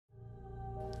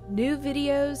New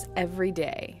videos every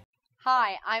day.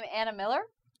 Hi, I'm Anna Miller,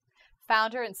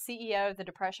 founder and CEO of the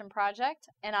Depression Project,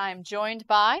 and I'm joined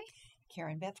by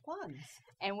Karen Beth Glunz.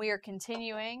 And we are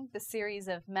continuing the series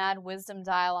of Mad Wisdom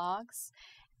Dialogues.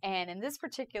 And in this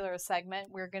particular segment,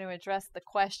 we're going to address the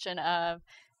question of,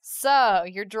 so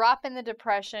you're dropping the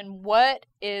depression. What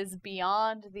is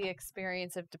beyond the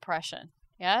experience of depression?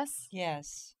 Yes?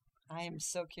 Yes. I am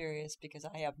so curious because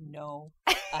I have no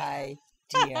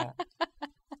idea.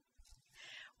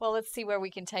 Well, let's see where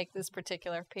we can take this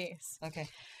particular piece. Okay.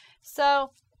 So,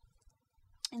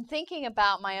 in thinking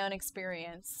about my own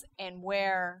experience and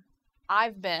where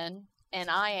I've been and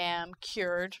I am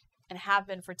cured and have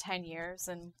been for 10 years,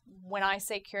 and when I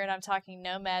say cured, I'm talking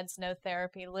no meds, no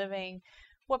therapy, living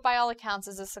what by all accounts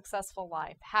is a successful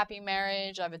life. Happy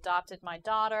marriage, I've adopted my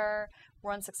daughter,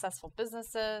 run successful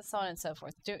businesses, so on and so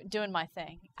forth, doing my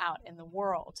thing out in the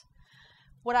world.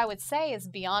 What I would say is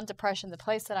beyond depression, the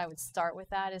place that I would start with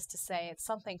that is to say it's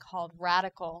something called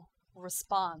radical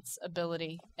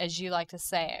responsibility, as you like to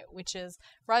say it, which is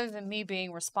rather than me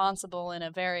being responsible in a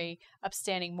very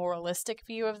upstanding moralistic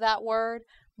view of that word,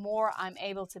 more I'm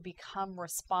able to become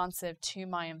responsive to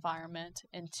my environment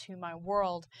and to my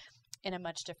world in a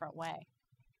much different way.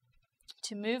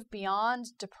 To move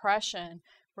beyond depression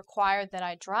required that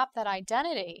I drop that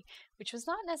identity, which was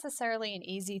not necessarily an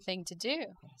easy thing to do.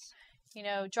 Yes. You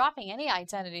know, dropping any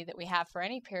identity that we have for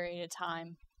any period of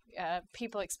time,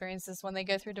 people experience this when they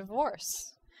go through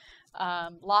divorce,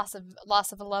 loss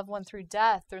of a loved one through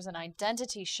death. There's an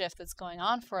identity shift that's going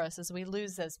on for us as we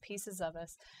lose those pieces of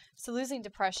us. So losing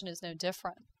depression is no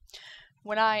different.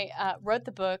 When I wrote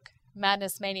the book,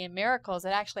 Madness, Mania, and Miracles, it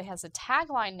actually has a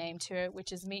tagline name to it,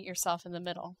 which is Meet Yourself in the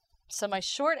Middle. So my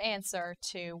short answer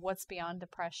to what's beyond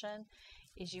depression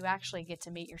is you actually get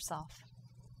to meet yourself.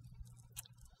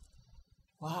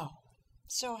 Wow.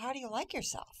 So how do you like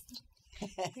yourself?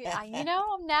 Yeah, you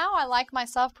know, now I like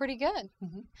myself pretty good.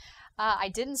 Mm-hmm. I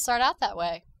didn't start out that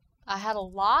way. I had a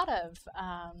lot of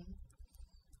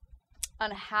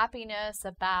unhappiness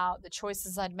about the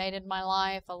choices I'd made in my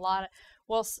life.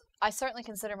 I certainly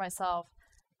consider myself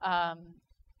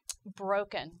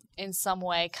broken in some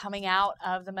way. Coming out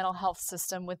of the mental health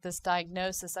system with this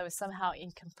diagnosis, I was somehow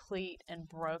incomplete and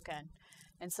broken.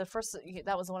 And so first,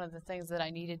 that was one of the things that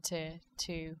I needed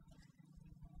to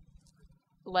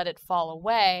let it fall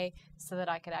away so that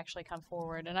I could actually come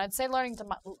forward. And I'd say learning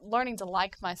to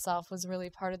like myself was really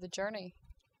part of the journey.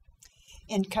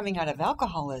 And coming out of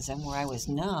alcoholism, where I was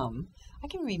numb, I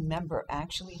can remember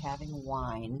actually having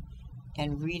wine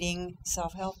and reading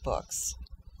self-help books.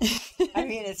 I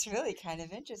mean, it's really kind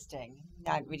of interesting.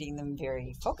 Not reading them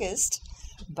very focused,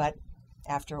 but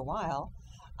after a while.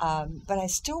 But I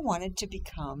still wanted to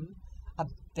become a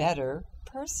better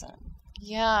person.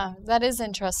 Yeah, that is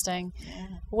interesting. Yeah.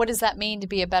 What does that mean to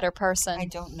be a better person? I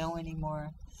don't know anymore.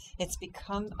 It's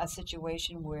become a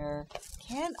situation where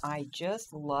can I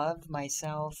just love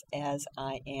myself as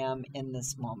I am in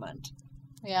this moment?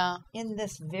 Yeah. In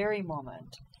this very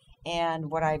moment.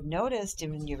 And what I've noticed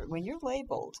when you're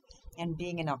labeled and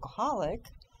being an alcoholic,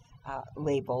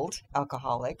 labeled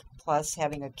alcoholic, plus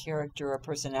having a character or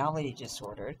personality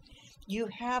disorder, you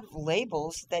have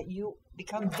labels that you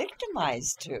become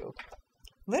victimized to,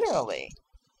 literally.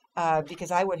 Because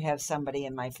I would have somebody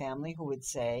in my family who would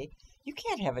say, you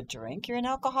can't have a drink, you're an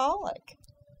alcoholic.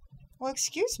 Well,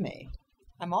 excuse me.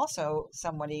 I'm also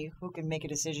somebody who can make a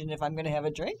decision if I'm going to have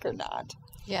a drink or not.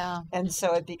 Yeah. And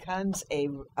so it becomes a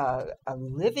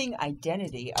living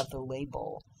identity of the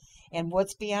label. And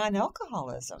what's beyond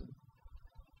alcoholism?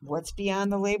 What's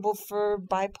beyond the label for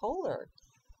bipolar?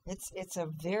 It's a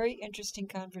very interesting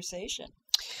conversation.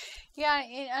 Yeah,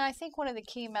 and I think one of the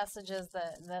key messages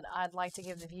that I'd like to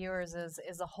give the viewers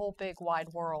is a whole big wide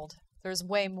world. There's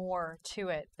way more to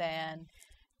it than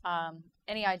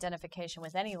any identification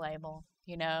with any label.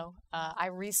 You know, I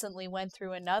recently went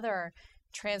through another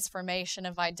transformation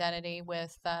of identity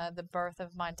with the birth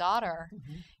of my daughter.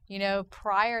 Mm-hmm. You know,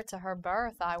 prior to her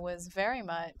birth, I was very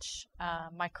much,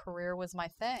 my career was my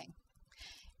thing.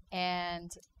 And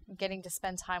getting to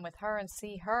spend time with her and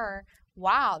see her,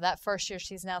 wow, that first year,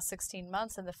 she's now 16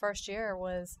 months, and the first year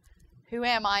was, who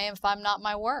am I if I'm not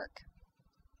my work?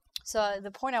 So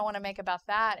the point I want to make about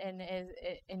that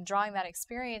in drawing that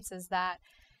experience is that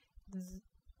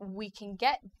we can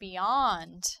get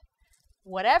beyond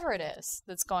whatever it is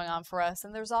that's going on for us,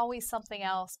 and there's always something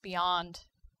else beyond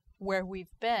where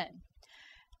we've been.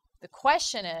 The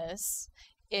question is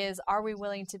are we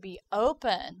willing to be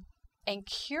open and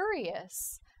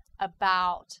curious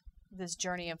about this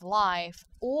journey of life,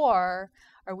 or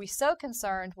are we so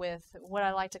concerned with what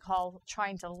I like to call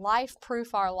trying to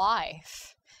life-proof our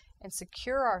life and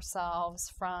secure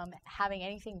ourselves from having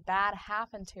anything bad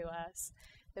happen to us,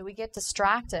 that we get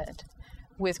distracted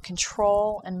with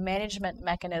control and management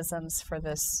mechanisms for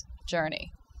this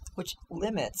journey. Which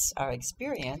limits our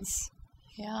experience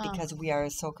because we are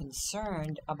so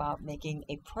concerned about making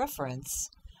a preference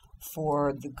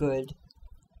for the good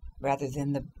rather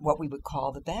than what we would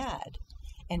call the bad.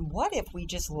 And what if we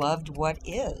just loved what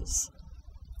is?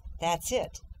 That's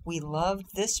it. We loved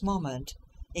this moment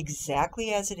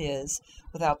exactly as it is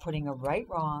without putting a right,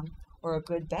 wrong, or a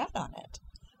good, bad on it.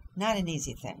 Not an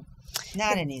easy thing.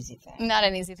 Not an easy thing. Not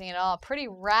an easy thing at all. Pretty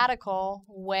radical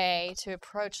way to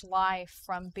approach life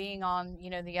from being on,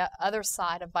 the other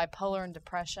side of bipolar and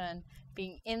depression,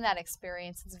 being in that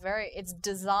experience. It's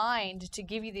designed to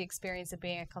give you the experience of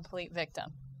being a complete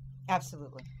victim.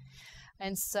 Absolutely.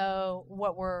 And so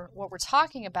what we're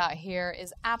talking about here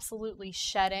is absolutely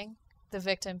shedding the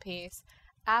victim piece,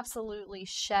 absolutely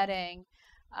shedding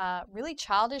really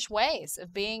childish ways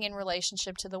of being in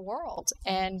relationship to the world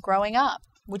and growing up,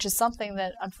 which is something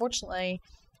that unfortunately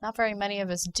not very many of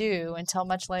us do until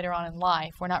much later on in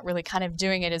life. We're not really kind of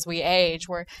doing it as we age.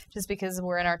 Just because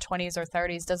we're in our 20s or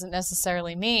 30s doesn't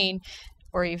necessarily mean,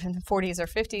 or even 40s or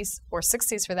 50s or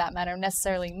 60s for that matter,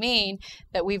 necessarily mean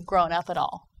that we've grown up at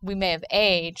all. We may have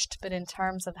aged, but in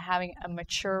terms of having a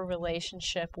mature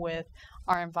relationship with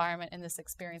our environment and this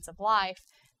experience of life,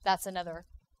 that's another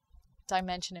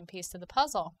dimension and piece to the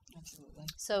puzzle. Absolutely.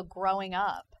 So growing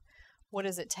up, what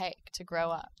does it take to grow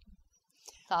up?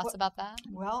 Thoughts about that?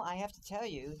 Well, I have to tell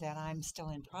you that I'm still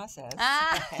in process.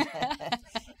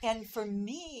 And for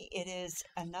me,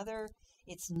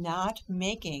 it's not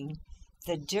making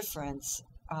the difference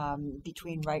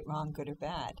between right, wrong, good, or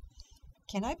bad.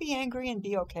 Can I be angry and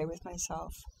be okay with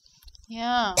myself?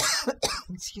 Yeah.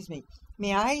 Excuse me.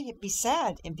 May I be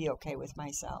sad and be okay with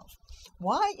myself?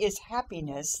 Why is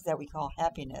happiness, that we call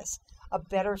happiness, a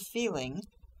better feeling?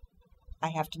 I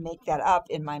have to make that up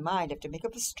in my mind. I have to make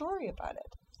up a story about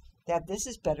it, that this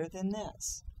is better than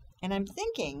this. And I'm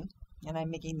thinking, and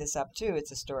I'm making this up too,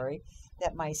 it's a story,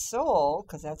 that my soul,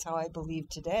 because that's how I believe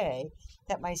today,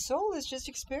 that my soul is just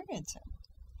experiencing.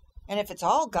 And if it's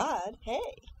all God, hey,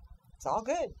 it's all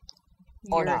good.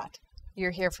 Or not.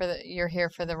 You're here for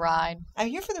the ride. I'm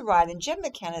here for the ride, and Jen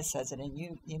McKenna says it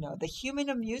in the human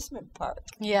amusement park.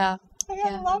 Yeah.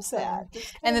 I love that.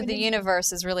 And that the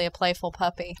universe is really a playful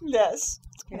puppy. Yes.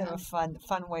 It's kind of a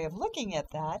fun way of looking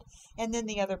at that. And then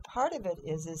the other part of it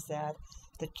is that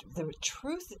the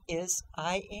truth is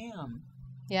I am.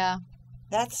 Yeah.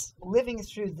 That's living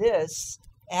through this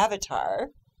avatar,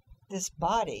 this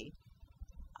body.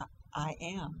 I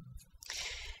am.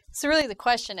 So really the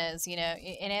question is, in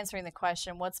answering the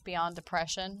question, what's beyond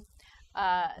depression?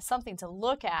 Something to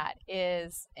look at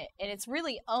is, and it's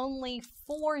really only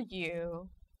for you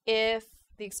if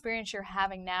the experience you're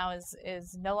having now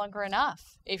is no longer enough,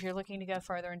 if you're looking to go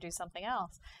further and do something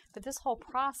else. But this whole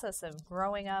process of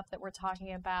growing up that we're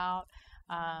talking about,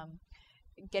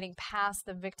 getting past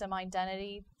the victim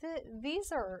identity,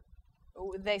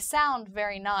 they sound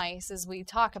very nice as we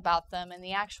talk about them, and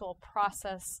the actual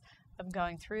process of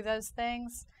going through those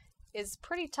things is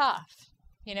pretty tough.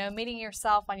 Meeting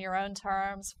yourself on your own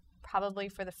terms, probably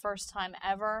for the first time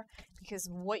ever, because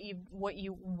what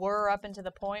you were up until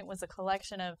the point was a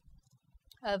collection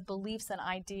of beliefs and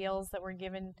ideals that were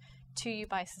given to you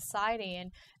by society,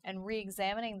 and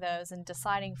re-examining those and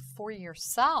deciding for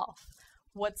yourself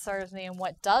what serves me and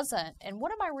what doesn't, and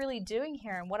what am I really doing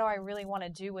here, and what do I really want to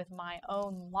do with my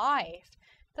own life.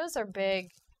 Those are big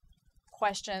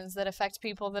questions that affect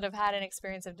people that have had an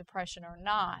experience of depression or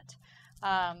not.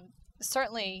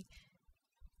 Certainly,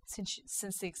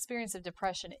 since the experience of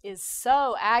depression is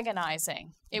so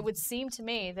agonizing, it would seem to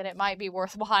me that it might be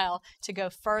worthwhile to go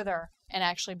further and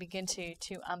actually begin to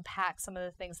unpack some of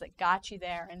the things that got you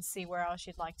there and see where else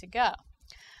you'd like to go.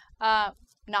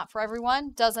 Not for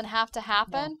everyone, doesn't have to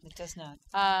happen. No, it does not.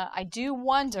 I do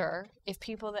wonder if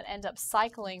people that end up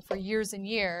cycling for years and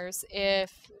years,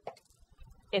 if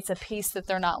it's a piece that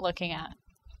they're not looking at,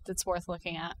 that's worth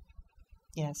looking at.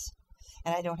 Yes.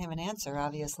 And I don't have an answer,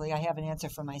 obviously. I have an answer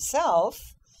for myself.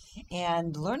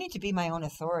 And learning to be my own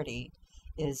authority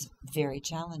is very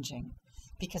challenging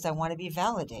because I want to be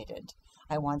validated.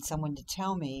 I want someone to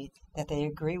tell me that they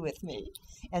agree with me.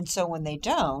 And so when they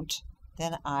don't,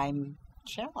 then I'm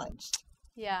challenged.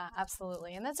 Yeah,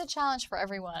 absolutely. And that's a challenge for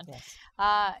everyone. Yes.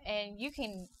 And you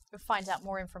can find out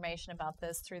more information about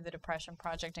this through the Depression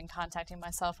Project and contacting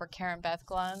myself or Karen Beth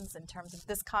Glunz in terms of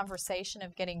this conversation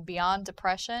of getting beyond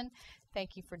depression.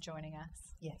 Thank you for joining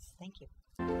us. Yes, thank you.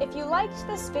 If you liked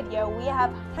this video, we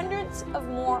have hundreds of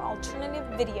more alternative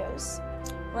videos.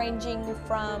 ranging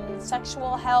from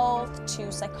sexual health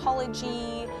to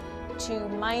psychology to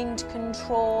mind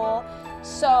control.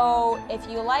 So if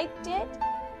you liked it,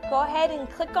 go ahead and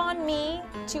click on me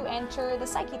to enter the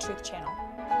Psychetruth channel.